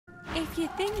If you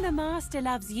think the master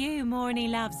loves you more than he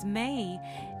loves me,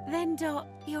 then, Dot,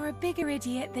 you're a bigger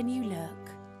idiot than you look.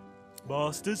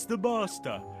 Master's the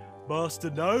master. Master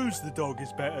knows the dog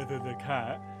is better than the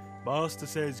cat. Master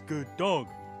says good dog.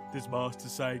 Does Master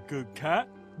say good cat?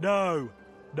 No.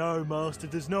 No, Master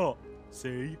does not.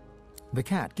 See? The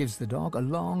cat gives the dog a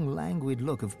long, languid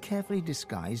look of carefully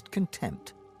disguised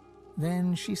contempt.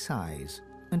 Then she sighs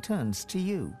and turns to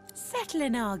you. Settle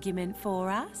an argument for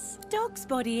us. Dog's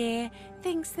body here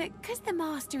thinks that because the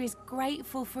master is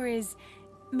grateful for his,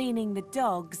 meaning the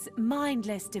dog's,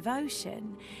 mindless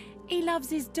devotion, he loves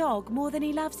his dog more than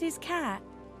he loves his cat.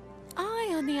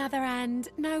 I, on the other hand,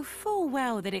 know full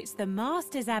well that it's the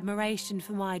master's admiration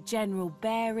for my general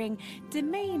bearing,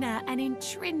 demeanour and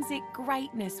intrinsic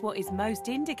greatness what is most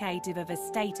indicative of a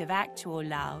state of actual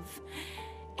love.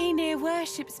 He near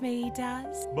worships me, he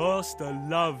does. Master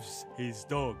loves his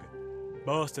dog.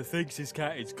 Master thinks his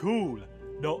cat is cool,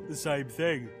 not the same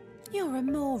thing. You're a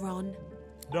moron.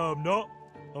 No, I'm not.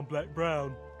 I'm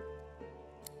black-brown.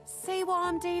 See what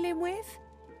I'm dealing with?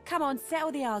 Come on,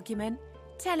 settle the argument.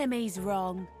 Tell him he's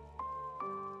wrong.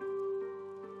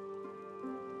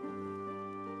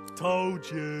 Told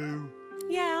you.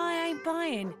 Yeah, I ain't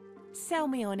buying. Sell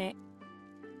me on it.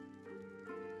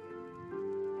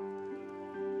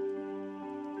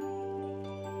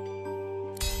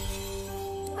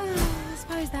 I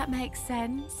suppose that makes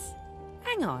sense.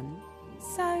 Hang on.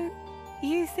 So,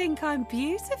 you think I'm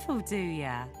beautiful, do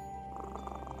ya?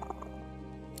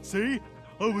 See?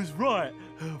 I was right.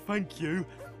 Thank you.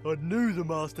 I knew the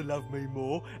master loved me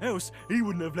more, else he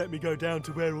wouldn't have let me go down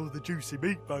to where all the juicy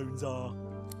meat bones are.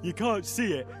 You can't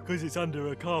see it because it's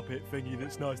under a carpet thingy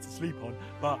that's nice to sleep on,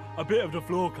 but a bit of the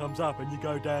floor comes up and you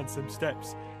go down some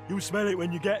steps. You'll smell it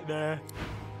when you get there.